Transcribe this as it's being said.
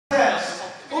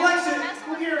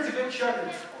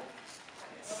chugger.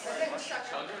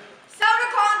 Soda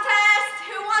contest.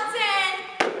 Who wants in?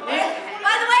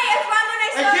 By the way, it's fun when I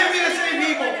Hey, give me the same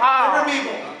people. Different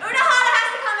people. Unahana has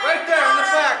to come in. Right there in the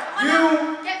back.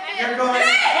 You're going.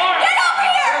 Get over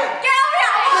here. Get over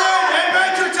here. Good.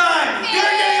 Adventure time.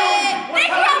 You're getting over.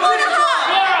 Nikki, I'm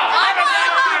Unahana. I'm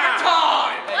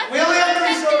We only have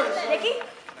 3 sodas. Nikki?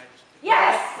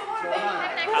 Yes.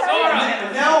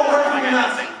 Now we're working it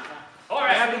out.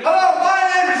 Hello, my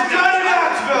name is Johnny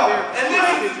Knoxville, and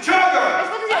this is Chugger.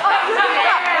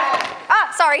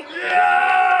 Sorry.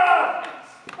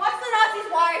 Watch the Nazis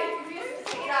wire. He refuses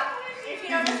to take it up. If you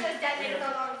notice, there's detonators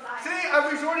on the side. See, I've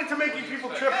resorted to making people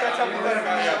trip. That's how pathetic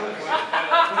I am.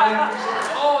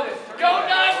 Go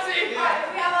Nazi! We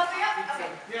have all 3 up?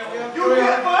 Okay. You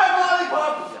get 5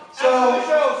 lollipops. So,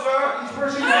 sir, each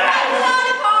person Who has the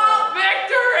lollipop?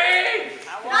 Victory!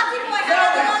 Nazi boy, who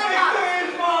has the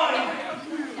lollipop?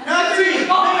 Nazi,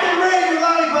 make it rain with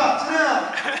lollipops now.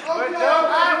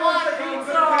 I want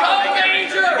pizza. Go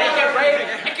Danger! Make it rain!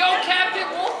 And go Captain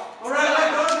Wolf! All right, let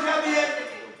go to Captain Ed.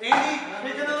 Andy,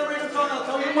 make another ringtone. I'll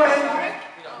tell you when.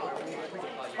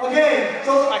 Okay,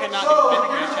 so here's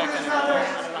how this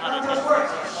contest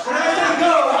works. When I say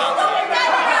go.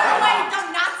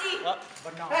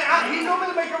 Hey, he told me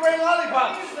to make it rain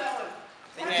lollipops.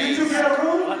 You 2 get a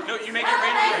room? No, you make it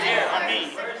rain over here on me.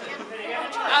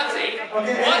 Nazi!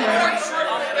 Okay, One more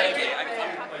shrimp on bacon!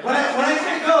 When I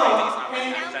say go,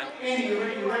 Andy, you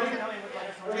ready?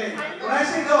 Okay, when I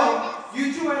say go, you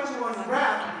 2 have to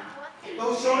unwrap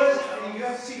those sodas, and you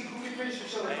have to see who can finish your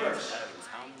soda first.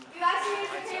 You guys can use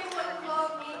the table with the low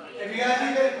meat. If you guys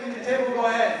need the table, go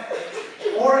ahead.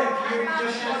 Or if you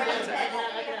just...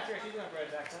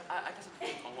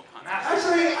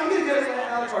 Actually, I'm going to get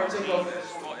another card to go first.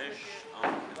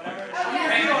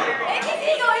 Nikki's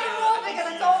ego is moving because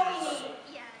it's all we need.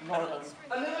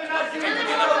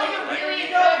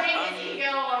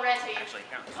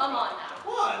 Come on now.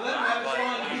 What? Let him have his fun.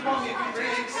 He bought me a few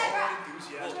drinks.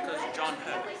 Well, because John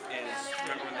Hood is,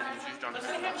 remember when they used John Hood?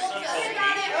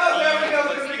 Oh, there we go.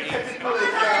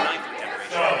 Ninth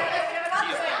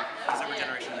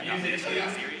generation. He is the second generation of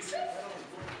the series.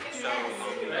 So,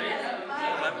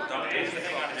 11th Doctor is the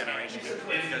 12th generation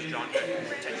because John Hood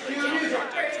technically is the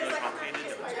Doctor. It's really complicated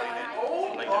to explain it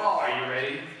later. Are you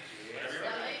ready?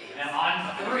 And on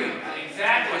 3,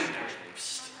 exactly.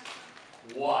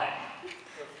 1,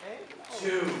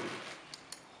 2,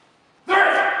 3!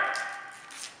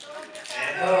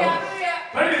 And go.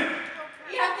 Ready?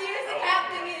 You have to use the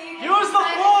captain. Use the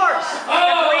force! Oh!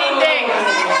 The green ding!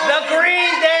 The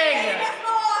green ding!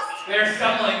 They're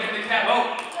stumbling. Get the cap.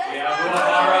 Oh! We have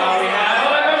Ruahara. We have.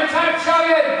 Oh, another time. Chug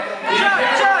it!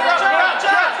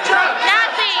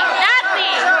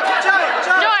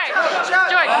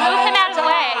 George, move him out of the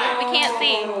way. We can't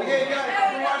see.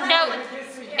 No,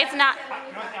 it's not.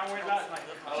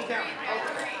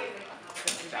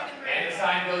 And the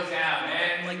sign goes down.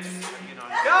 And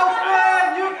Go,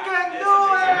 Fred! You can do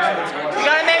it! You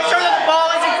gotta make sure that the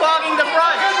ball isn't clogging the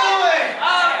front.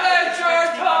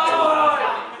 Adventure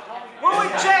time! When we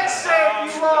check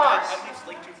safe, you lost.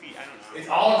 It's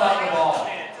all about the ball.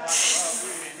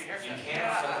 You can't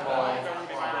put the ball.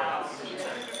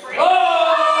 Oh!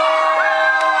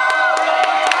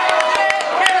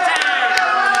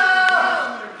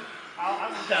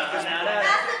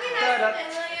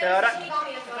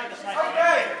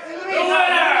 Okay. The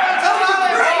winner!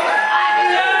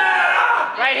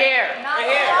 Right here. Right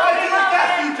here.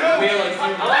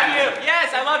 Love you.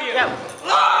 Yes, I love you. I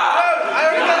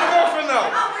already got a girlfriend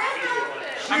though.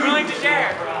 I'm willing to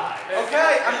share.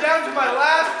 Okay, I'm down to my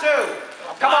last 2.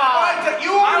 Come on.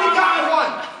 You already got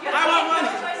one. I want one.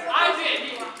 I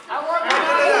did.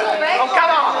 Oh,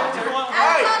 come on.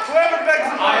 Hey, whoever begs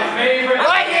the My favorite.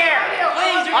 Right here.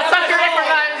 Please, I'll suck your dick for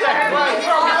guys.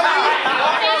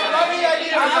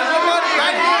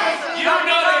 You don't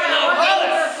know they're no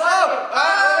bullets.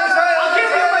 I'll give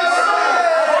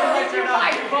you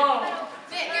my phone.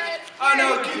 Oh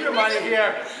no, keep your money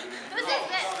here.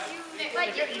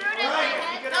 Like you threw it in my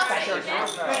head.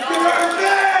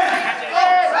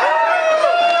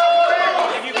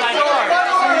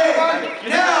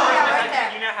 Now,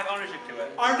 You now have ownership to it.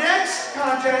 our next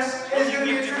contest is going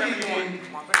to be a trivia game.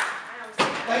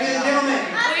 Ladies and gentlemen.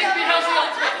 Please be healthy.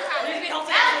 Please be healthy.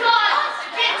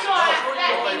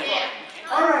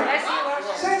 Alright,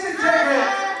 since Integrate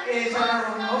is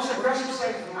our most aggressive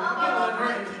segment,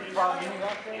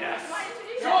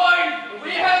 Join.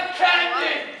 We have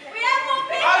Captain. We have more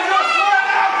pizza. I just want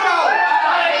alcohol!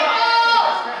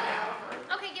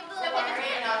 Okay, give it a little bit.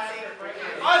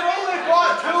 I've only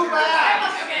bought 2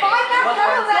 bags! Find that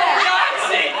soda there.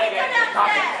 Nazi. Pizza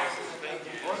downstairs.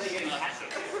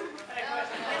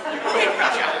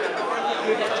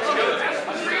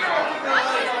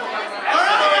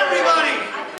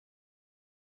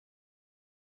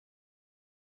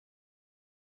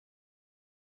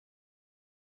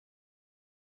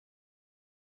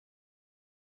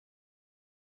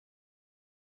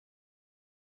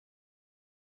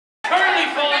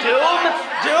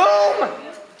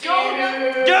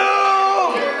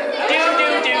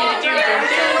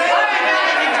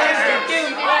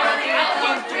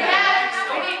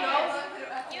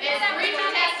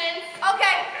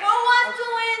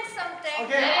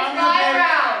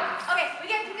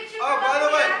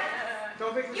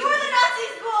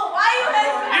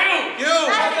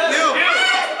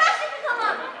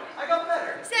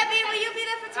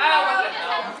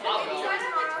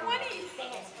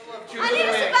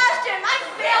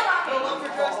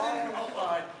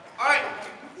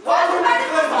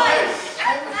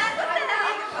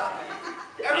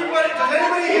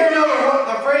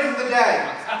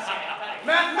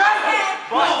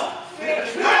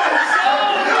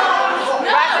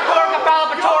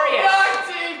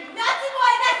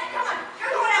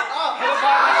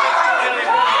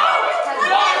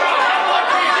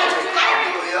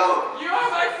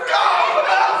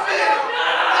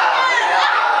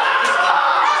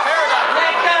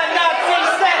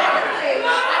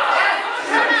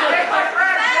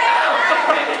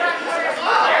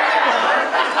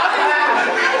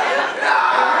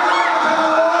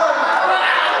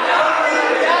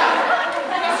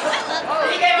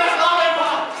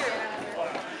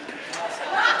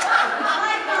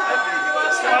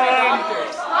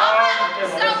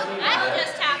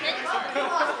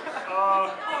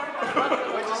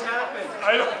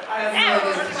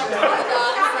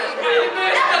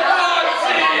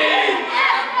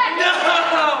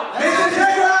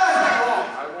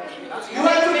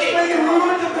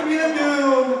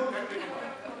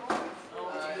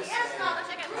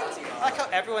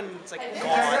 Everyone's like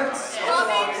gone.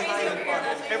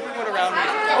 Everyone around me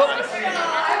is gone.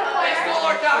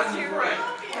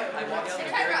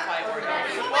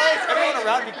 Why is everyone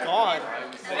around me gone?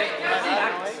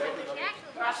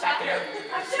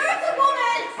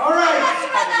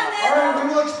 Alright, we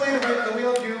will explain the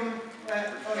Wheel of Doom.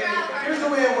 Okay, here's the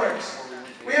way it works.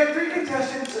 We have 3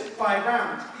 contestants, 5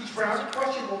 rounds. Each round,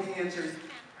 question will be answered.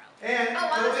 And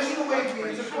this is the way we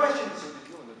answer questions.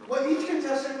 Well, each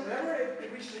contestant, whenever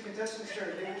it reaches the contestant's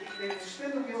turn, they will spin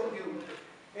the Wheel of Doom.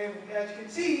 And as you can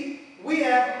see, we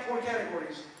have 4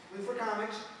 categories. Blue for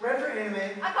comics, red for anime,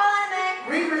 I call anime.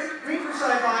 green for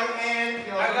sci-fi, and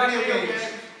yellow for video games.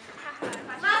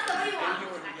 Master, what do you want?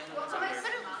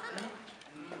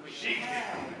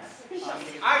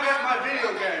 I got my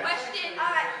video game. Question.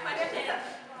 All right.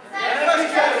 Question.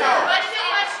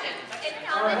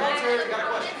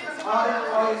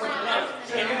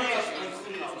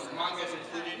 Manga's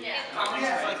included. Yeah. Comics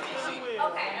is like DC.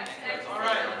 Okay. All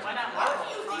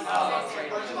right.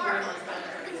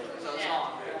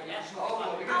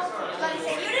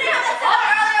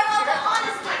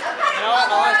 You know what?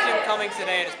 I'll ask Jim Cummings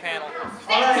today at his panel.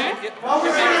 Alright, Jim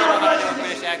Cummings doesn't know how to do a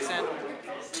British accent.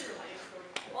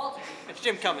 It's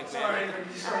Jim Cummings, man.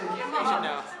 You should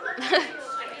know.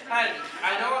 Hey,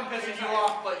 I know I'm pissing you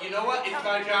off, but you know what? It's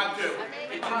my job too.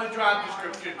 It's in the job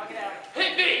description.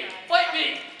 Hit me! Fight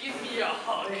me! Give me a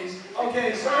hug!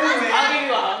 okay, so anyway, I'll give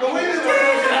you a hug. the winner is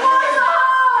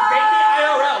Baby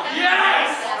IRL!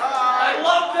 Yes! I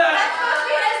love that! That's supposed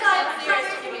to be his line. For some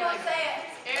reason, you don't say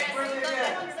it.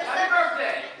 Happy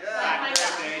birthday!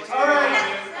 Alright,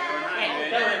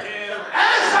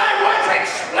 As I was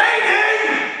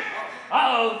explaining!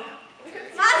 Uh-oh!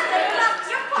 Master, you're not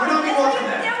We're not being What are Walter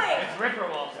you then. doing? It's Ripper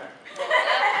Walter.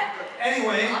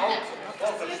 anyway, You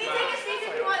can take a seat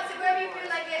if you want to, wherever you feel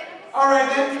like it. alright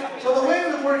then, so the way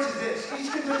it works is this. Each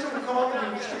contestant will come up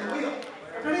and spin the wheel.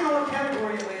 Depending on what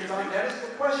category it lands on, that is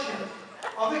the question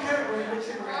of the category which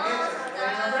they were going to answer.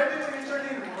 And red didn't answer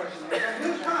any of the questions.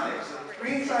 Blue comics,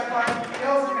 green sci-fi,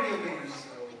 yellow for video games.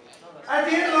 At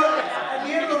the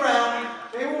end of the round,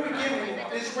 they will be given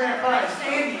this grand prize.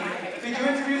 Andy, did you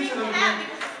introduce them?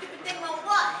 Think about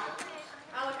what?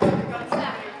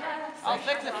 I'll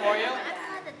fix it for you.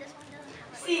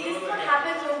 See, this is what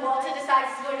happens when Walter decides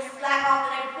he's going to slack off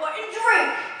the night before and drink.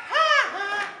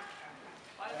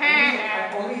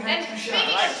 I only had 2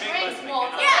 shots. Yeah,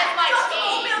 just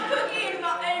oatmeal cookie and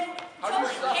chocolate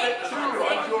cake. And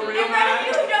for any of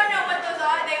you who don't know what those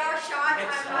are, they are shots.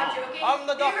 I'm not joking. I'm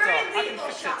the doctor. They're I very can lethal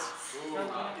fix it. shots.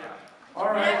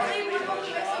 Alright. And I believe we're going to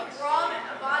mix some rum and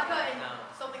vodka and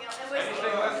something else. And whiskey.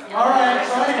 Alright,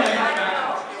 so anyway, I don't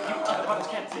know.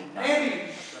 Andy,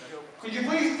 could you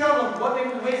please tell them what they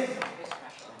will win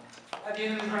at the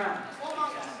end of this round?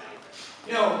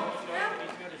 You know,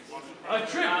 A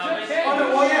trip to oh no,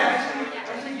 well yeah,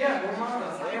 actually yeah, we're on it.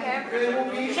 There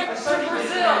will be a second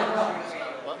Brazil.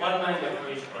 What am I doing for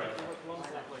each prize?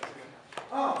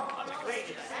 Oh,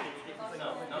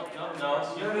 no.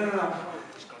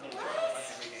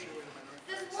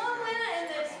 There's one winner in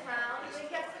this round. We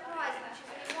get the prize, which is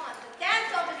what we want. The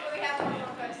dance off is where we have one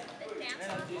more person.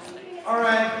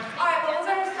 Alright, Alright, well, we're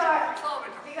going to start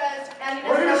because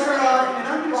we're going to start off, and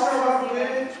I'm going to start off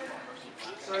with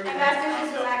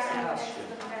Ambassadors is relaxing.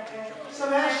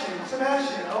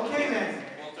 Sebastian, okay then.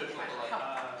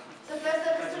 So first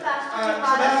up is Sebastian.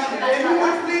 Sebastian, if you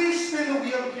would please spin the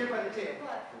wheel here by the tail.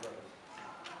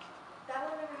 That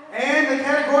one never happened. And the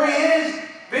category is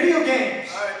video games.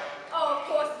 Oh,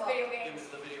 of course it's video games.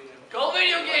 Go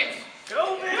video games!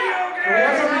 Go video We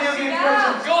have some video game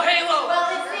questions. Go Halo! Well,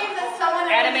 it seems that someone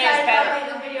Anime is decided better. to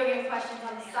make the video game questions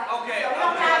on the site. Okay, So we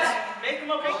don't have it. Make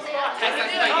them up on the spot.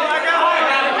 Alright,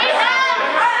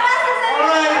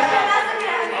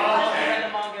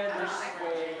 Master said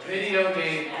Video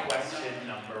game question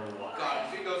number 1. God,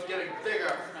 Figo's getting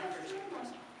bigger.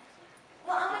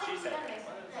 Well, I'm going to use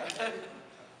anime.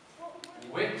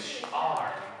 Which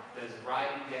arm does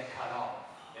Raiden get cut off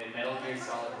in Metal Gear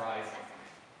Solid Rising?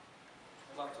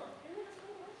 Oh.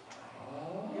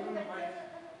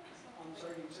 I'm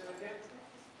sorry, can you say that again?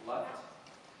 Left.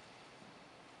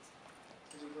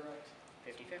 Is it correct?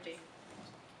 50-50.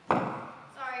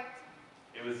 Sorry.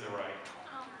 It was the right.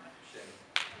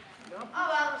 Oh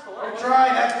well. Good try,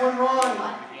 that's one wrong.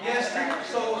 Yes,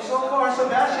 so far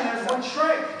Sebastian has one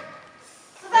strike.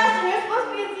 Sebastian, you're supposed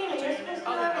to be a demon. You're supposed to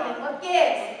know everything. What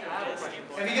gives?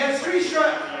 If he gets 3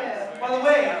 strikes, by the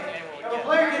way, if a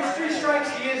player gets 3 strikes,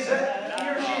 he or she is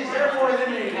therefore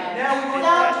eliminated. Now we're going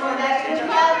to the next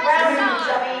round,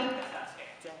 dummy.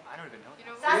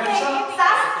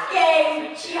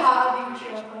 Sasuke Uchiha.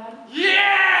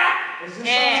 Yeah! Is this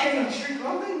Sasuke in street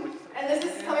clothing? And this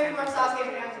is coming from our Sasuke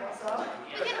answer, so.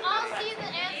 We can all see the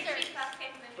answer.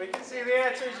 We can see the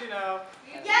answers, you know.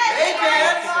 Yes! They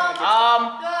can. The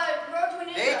road to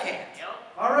an They intro. can't.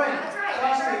 All right, That's right.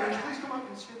 Sasuke, would you please come up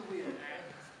and spin the wheel?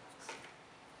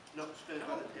 No, spin it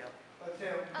by the tail.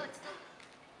 Okay. Oh, it's still.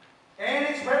 And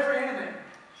it's red for anime.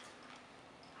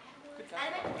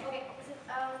 Anime? Okay.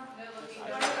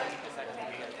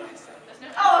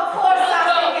 Oh, of course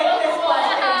Sasuke gets this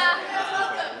question.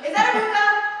 Is that a Ruka?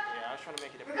 Yeah, I was trying to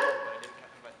make it different, Ruka? but I didn't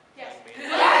have it. Yes.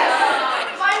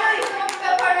 Yes! Finally, someone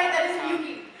from part of it that isn't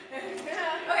Yuki.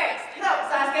 Okay, so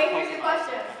Sasuke, here's your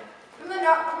question. From the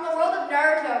world of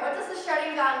Naruto, what does the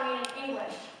Sharingan mean in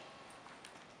English?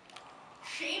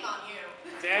 Shame on you.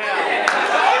 Damn.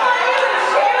 Shame on you!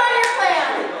 Shame on your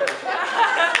clan!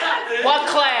 What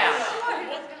class?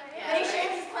 And he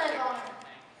shames his clan's honor.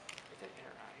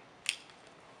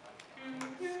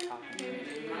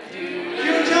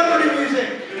 Cue Jeopardy music.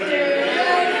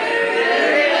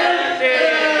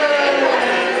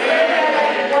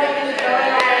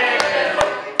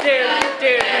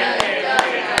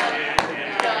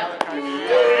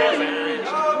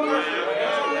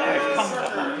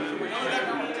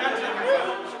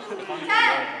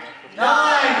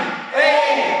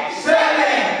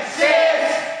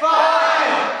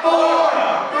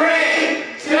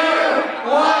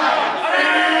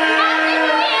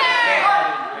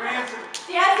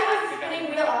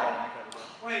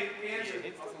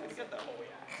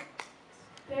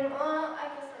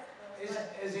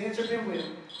 Has the answer been with?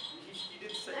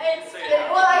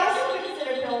 Well, I guess it would be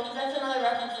considered Bill, because that's another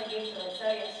reference I gave to it, so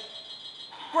yes.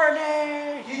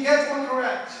 Grenade! He gets one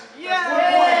correct. Yeah! That's 1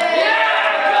 point.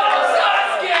 Yeah! Go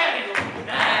Sasuke!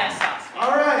 Nice, Sasuke.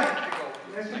 All right.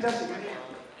 Next contestant.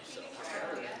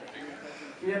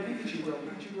 We have Pikachu girl.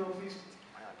 Pikachu girl, please.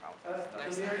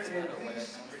 Please. Spin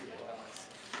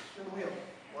the wheel.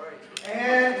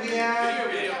 And